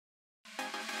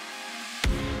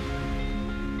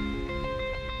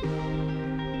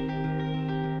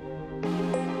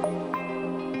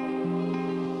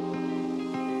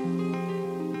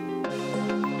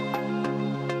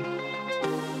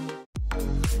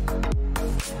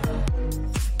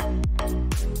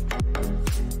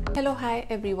Hello, hi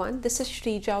everyone. This is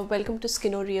Shrija. Welcome to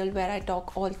Skin-O-Real, where I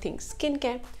talk all things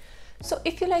skincare. So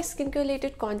if you like skincare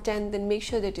related content, then make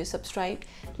sure that you subscribe.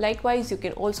 Likewise, you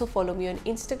can also follow me on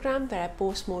Instagram, where I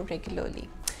post more regularly.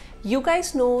 You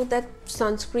guys know that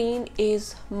sunscreen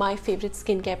is my favorite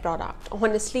skincare product.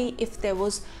 Honestly, if there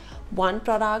was one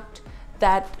product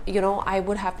that I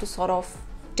would have to sort of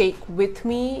take with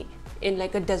me in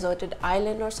like a deserted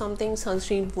island or something,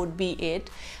 sunscreen would be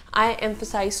it. I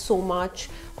emphasize so much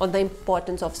on the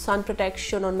importance of sun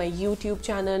protection on my YouTube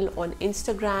channel, on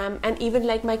Instagram, and even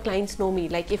like my clients know me.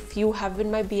 Like if you have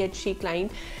been my BHG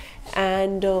client,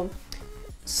 and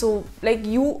so like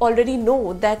you already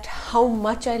know that how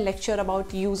much I lecture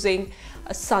about using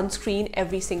a sunscreen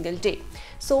every single day.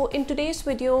 So in today's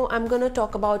video, I'm gonna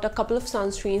talk about a couple of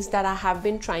sunscreens that I have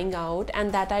been trying out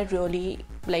and that I really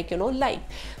like.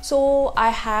 So I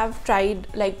have tried,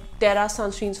 like, there are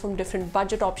sunscreens from different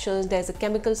budget options. There's a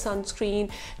chemical sunscreen,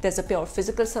 there's a pure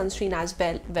physical sunscreen as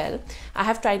well. I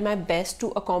have tried my best to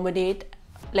accommodate,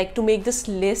 like, to make this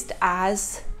list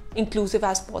as inclusive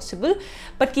as possible,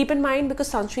 but keep in mind, because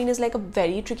sunscreen is like a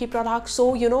very tricky product,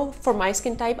 so for my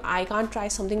skin type, I can't try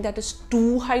something that is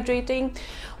too hydrating,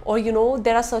 or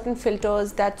there are certain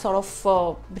filters that sort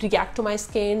of react to my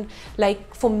skin.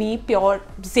 Like for me, pure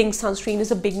zinc sunscreen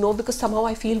is a big no, because somehow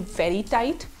I feel very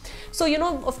tight. So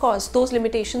of course those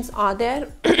limitations are there.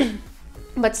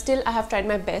 But still, I have tried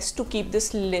my best to keep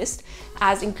this list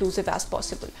as inclusive as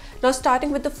possible. Now,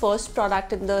 starting with the first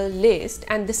product in the list,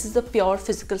 and this is the pure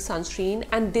physical sunscreen,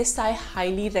 and this I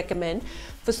highly recommend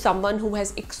for someone who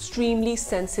has extremely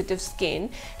sensitive skin.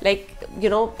 Like,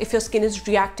 if your skin is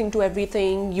reacting to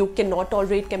everything, you cannot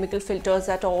tolerate chemical filters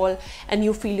at all, and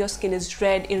you feel your skin is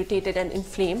red, irritated and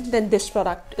inflamed, then this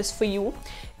product is for you.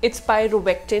 It's by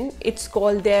Rovectin. It's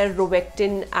called their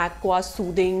Rovectin Aqua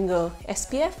Soothing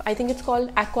SPF. I think it's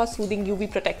called Aqua Soothing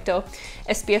UV Protector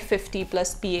SPF 50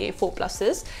 plus PA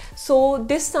 4+. So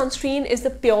this sunscreen is the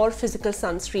pure physical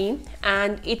sunscreen,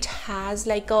 and it has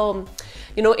like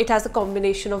it has a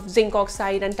combination of zinc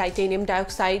oxide and titanium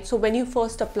dioxide. So when you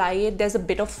first apply it, there's a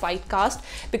bit of white cast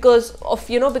because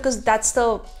that's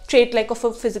the trait like of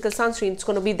a physical sunscreen. It's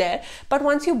going to be there, but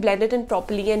once you blend it in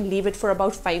properly and leave it for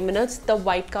about 5 minutes, the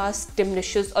white cast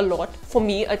diminishes a lot, for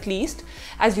me at least,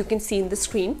 as you can see in the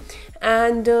screen.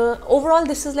 And overall,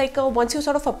 this is like once you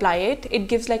sort of apply it, it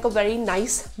gives like a very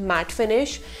nice matte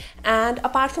finish. And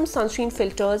apart from sunscreen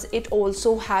filters, it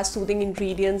also has soothing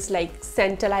ingredients like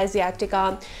Centella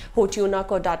asiatica, Hotuna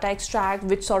cordata extract,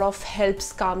 which sort of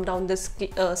helps calm down the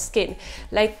skin.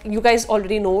 Like you guys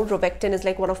already know, Rovectin is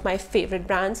like one of my favorite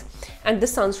brands, and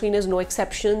this sunscreen is no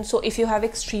exception. So if you have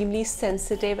extremely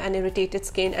sensitive and irritated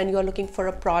skin and you are looking for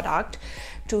a product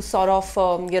to sort of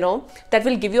that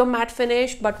will give you a matte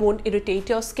finish but won't irritate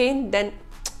your skin, then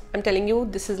I'm telling you,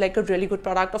 this is like a really good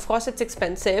product. Of course, it's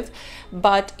expensive,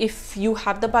 but if you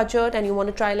have the budget and you want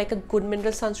to try like a good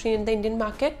mineral sunscreen in the Indian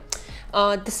market,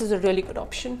 this is a really good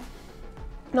option.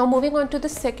 Now, moving on to the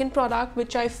second product,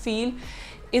 which I feel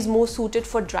is more suited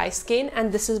for dry skin,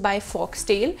 and this is by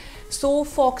Foxtale. So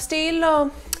Foxtale,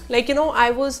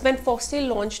 when Foxtale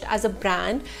launched as a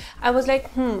brand, I was like,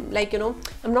 I'm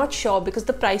not sure, because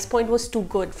the price point was too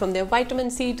good, from their vitamin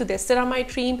C to their ceramide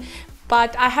cream.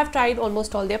 But I have tried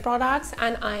almost all their products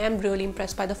and I am really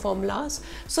impressed by the formulas.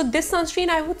 So this sunscreen,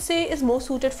 I would say, is more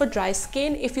suited for dry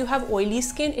skin. If you have oily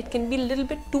skin, it can be a little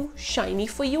bit too shiny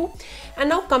for you. And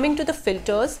now coming to the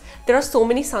filters, there are so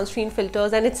many sunscreen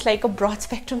filters, and it's like a broad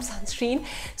spectrum sunscreen.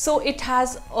 So it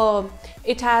has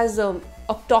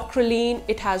octocrylene,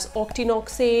 it has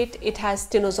octinoxate, it has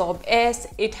Tinosorb S,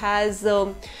 it has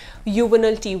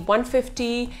Juvenil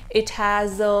T150, it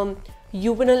has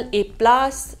Juvenil A+,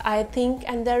 I think,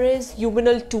 and there is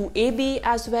Juvenil 2AB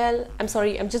as well. I'm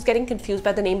sorry, I'm just getting confused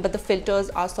by the name, but the filters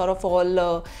are sort of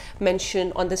all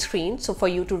mentioned on the screen, so for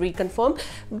you to reconfirm.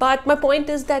 But my point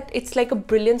is that it's like a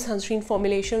brilliant sunscreen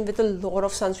formulation with a lot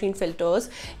of sunscreen filters.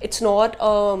 It's not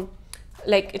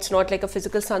like a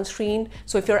physical sunscreen,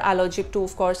 so if you're allergic to,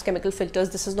 of course, chemical filters,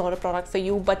 this is not a product for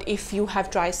you. But if you have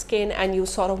dry skin and you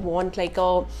sort of want like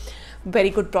a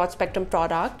very good broad spectrum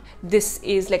product, this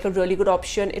is like a really good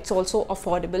option. It's also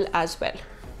affordable as well.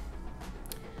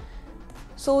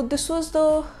 So this was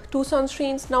the two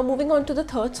sunscreens. Now moving on to the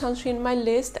third sunscreen in my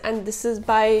list, and this is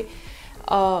by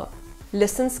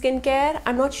Lisen skincare.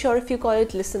 I'm not sure if you call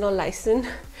it Lisen or Lisen,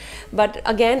 but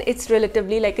again it's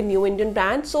relatively like a new Indian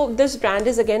brand. So this brand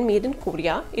is again made in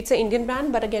Korea. It's an Indian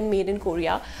brand but again made in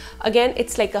Korea. Again,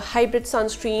 it's like a hybrid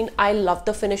sunscreen. I love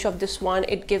the finish of this one.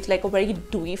 It gives like a very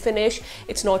dewy finish.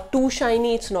 It's not too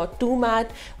shiny, it's not too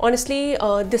matte. Honestly,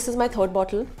 this is my third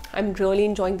bottle. I'm really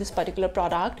enjoying this particular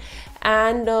product.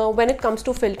 And when it comes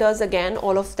to filters, again,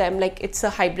 all of them, like it's a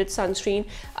hybrid sunscreen.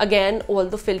 Again, all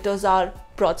the filters are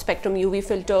broad spectrum UV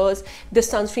filters.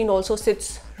 This sunscreen also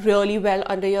sits really well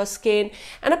under your skin,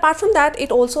 and apart from that,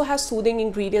 it also has soothing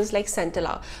ingredients like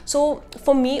centella. So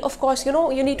for me, of course, you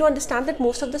know, you need to understand that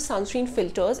most of the sunscreen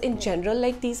filters in general,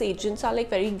 like these agents are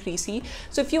like very greasy.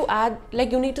 So if you add,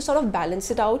 like, you need to sort of balance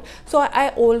it out. So I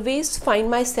always find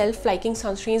myself liking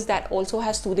sunscreens that also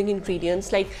has soothing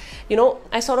ingredients. Like, you know,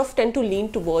 I sort of tend to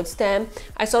lean towards them.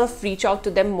 I sort of reach out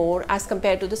to them more as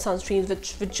compared to the sunscreens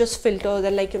with just filters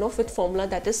and, like, you know, with formula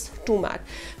that is too matte.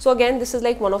 So again, this is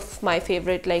like one of my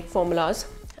favorite like formulas,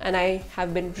 and I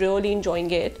have been really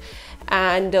enjoying it.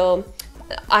 And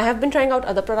I have been trying out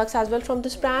other products as well from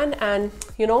this brand, and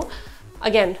you know,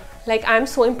 again, like I'm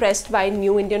so impressed by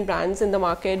new Indian brands in the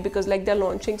market, because like they're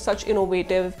launching such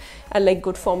innovative and like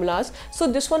good formulas. So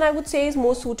this one I would say is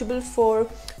more suitable for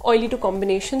oily to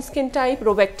combination skin type.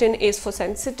 Rovectin is for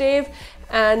sensitive,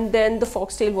 and then the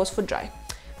Foxtale was for dry.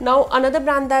 Now another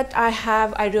brand that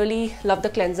I really love the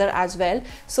cleanser as well.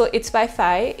 So it's by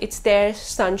FAI, it's their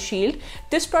Sun Shield.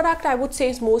 This product I would say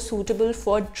is more suitable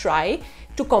for dry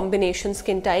to combination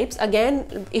skin types.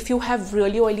 Again, if you have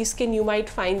really oily skin, you might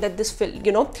find that this,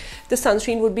 you know, the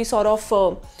sunscreen would be sort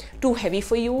of too heavy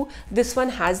for you. This one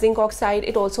has zinc oxide,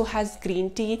 it also has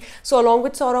green tea. So along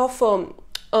with sort of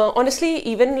honestly,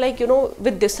 even like, you know,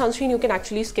 with this sunscreen you can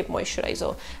actually skip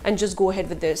moisturizer and just go ahead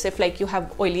with this if like you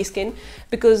have oily skin,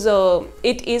 because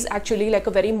it is actually like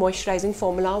a very moisturizing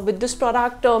formula. With this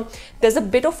product, there's a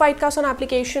bit of white cast on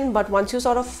application, but once you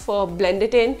sort of blend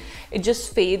it in, it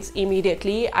just fades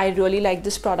immediately. I really like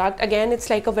this product. Again, it's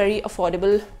like a very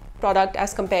affordable product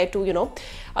as compared to, you know,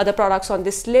 other products on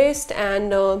this list.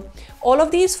 And all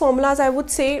of these formulas, I would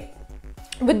say,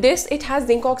 with this, it has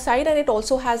zinc oxide, and it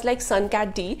also has like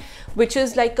Suncat D, which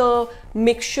is like a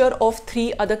mixture of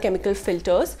 3 other chemical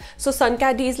filters. So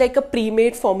Suncat D is like a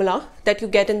pre-made formula that you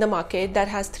get in the market that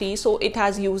has 3. So it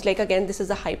has used, like, again, this is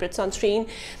a hybrid sunscreen,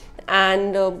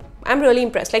 and I'm really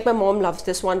impressed. Like my mom loves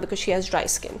this one because she has dry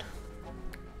skin.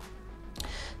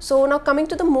 So now coming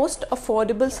to the most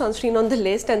affordable sunscreen on the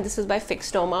list, and this is by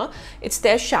Fixderma. It's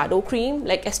their shadow cream,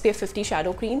 like SPF 50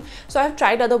 shadow cream. So I've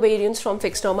tried other variants from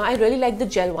Fixderma. I really like the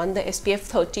gel one, the SPF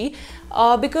 30,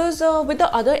 because with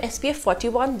the other SPF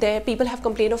 41, there people have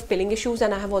complained of peeling issues,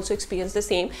 and I have also experienced the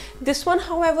same. This one,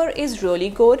 however, is really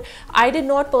good. I did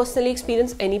not personally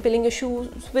experience any peeling issues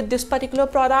with this particular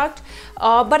product,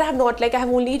 but I have not, like, I have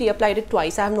only reapplied it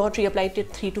twice. I have not reapplied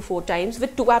it 3 to 4 times.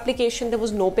 With 2 applications, there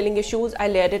was no peeling issues. I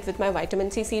layered it with my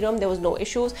vitamin C serum, there was no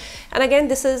issues. And again,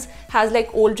 this has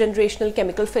like old generational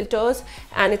chemical filters,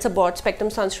 and it's a broad spectrum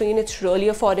sunscreen. It's really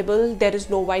affordable. There is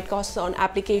no white cast on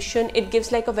application. It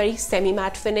gives like a very semi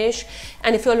matte finish,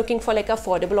 and if you're looking for like an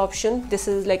affordable option, this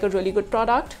is like a really good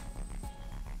product.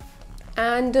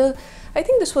 And I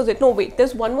think this was it. No, wait,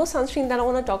 there's one more sunscreen that I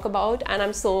want to talk about, and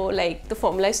I'm so like, the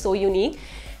formula is so unique,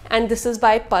 and this is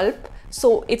by Pulp.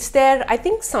 So it's their, I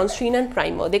think, sunscreen and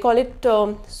primer. They call it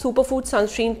superfood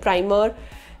sunscreen primer.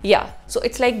 Yeah, so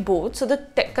it's like both. So the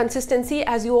consistency,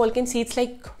 as you all can see, it's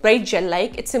like very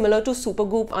gel-like. It's similar to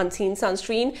Supergoop Unseen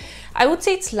Sunscreen. I would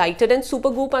say it's lighter than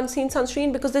Supergoop Unseen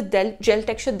Sunscreen because the gel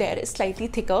texture there is slightly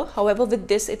thicker. However, with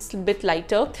this, it's a bit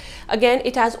lighter. Again,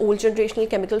 it has old generational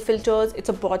chemical filters. It's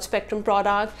a broad spectrum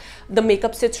product. The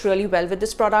makeup sits really well with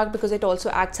this product because it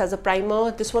also acts as a primer.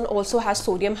 This one also has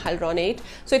sodium hyaluronate.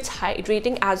 So it's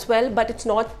hydrating as well, but it's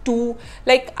not too,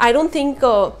 like, I don't think,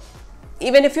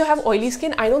 even if you have oily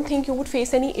skin, I don't think you would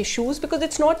face any issues because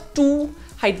it's not too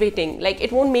hydrating. Like,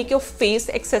 it won't make your face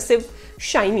excessive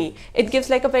shiny. It gives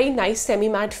like a very nice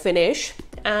semi-matte finish,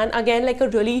 and again, like a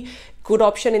really good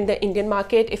option in the Indian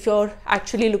market if you're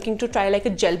actually looking to try like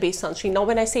a gel-based sunscreen. Now,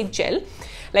 when I say gel,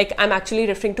 like, I'm actually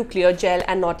referring to clear gel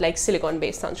and not like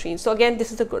silicone-based sunscreen. So again,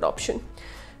 this is a good option.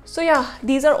 So yeah,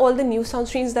 these are all the new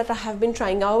sunscreens that I have been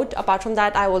trying out. Apart from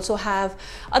that, I also have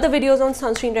other videos on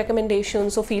sunscreen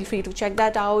recommendations, so feel free to check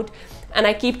that out. And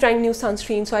I keep trying new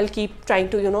sunscreens, so I'll keep trying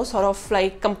to, you know, sort of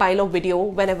like compile a video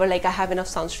whenever like I have enough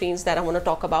sunscreens that I want to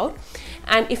talk about.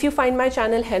 And if you find my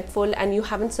channel helpful and you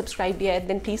haven't subscribed yet,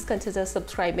 then please consider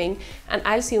subscribing, and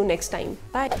I'll see you next time.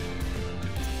 Bye.